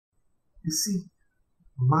You see,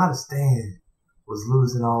 Modest Dan was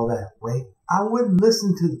losing all that weight. I wouldn't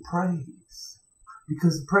listen to the praise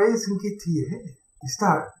because the praise can get to your head. You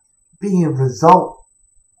start being result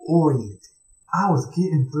oriented. I was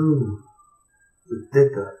getting through the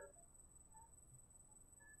thick of it.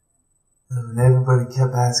 And everybody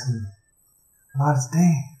kept asking me, Modest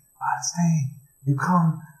Dan, you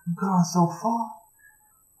gone so far.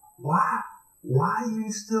 Why are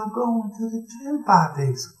you still going to the gym 5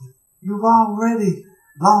 days a week? You've already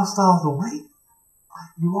lost all the weight.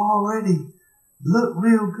 You already look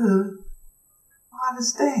real good.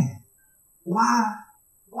 Modest Dan, why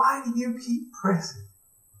do you keep pressing?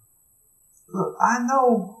 Look, I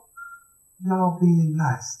know y'all being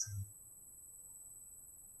nice to me.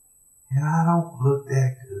 And I don't look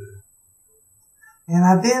that good. And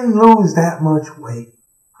I didn't lose that much weight.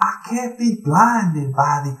 I can't be blinded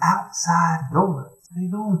by the outside noise. They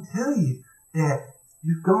don't tell you that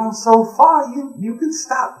you've gone so far, you can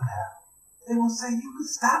stop now. They will say you can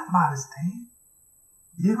stop, Modest Dan.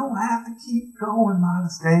 You don't have to keep going,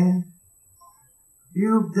 Modest Dan.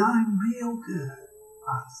 You've done real good,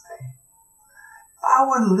 Modest Dan. If I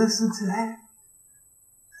would have listened to that,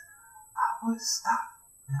 I would have stopped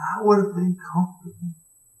and I would have been comfortable.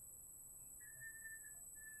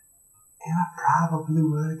 And I probably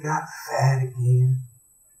would have got fat again.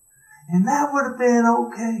 And that would have been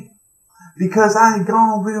okay. Because I had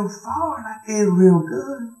gone real far and I did real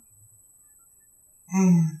good.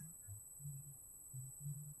 And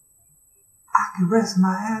I can rest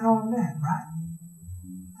my hat on that, right?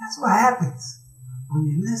 That's what happens when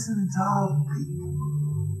you listen to all the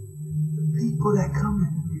people that come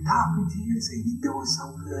in and be talking to you and say, you're doing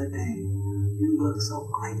so good, Dan. You look so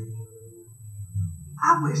great.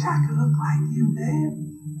 I wish I could look like you, Dan.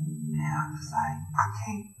 And I'm just like,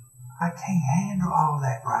 I can't handle all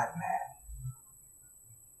that right now.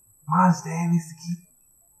 Modest Dan needs to keep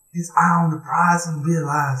his eye on the prize and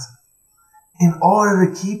realize in order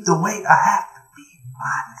to keep the weight, I have to be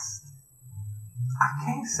modest. I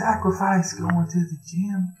can't sacrifice going to the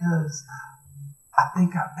gym because I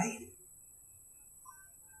think I made it.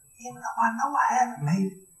 Even though I know I haven't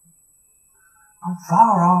made it. I'm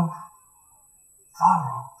far off.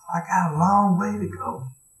 I got a long way to go.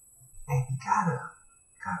 And you gotta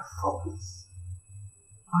focus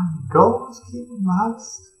on your goals. Keep them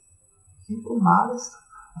modest.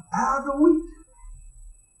 A pound a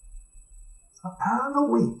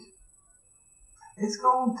week. It's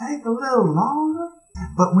gonna take a little longer,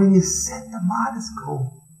 but when you set the modest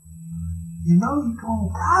goal, you know you're gonna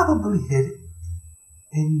probably hit it.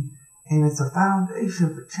 And it's a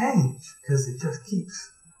foundation for change because it just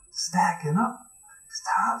keeps stacking up. As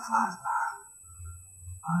time flies by,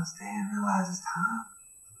 Modest Dan realizes time.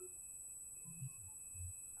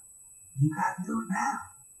 You gotta do it now.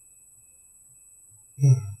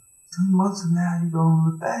 Yeah. 2 months from now, you're gonna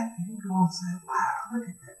look back and you're gonna say, wow, look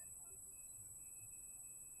at that.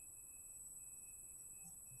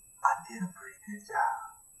 I did a pretty good job.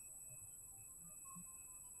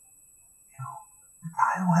 You know, you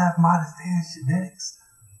probably don't have Modest Dan's genetics.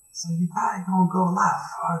 So you're probably going to go a lot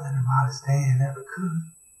farther than Modest Dan ever could.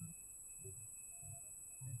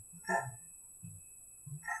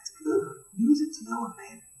 That's good. Use it to your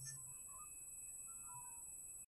advantage.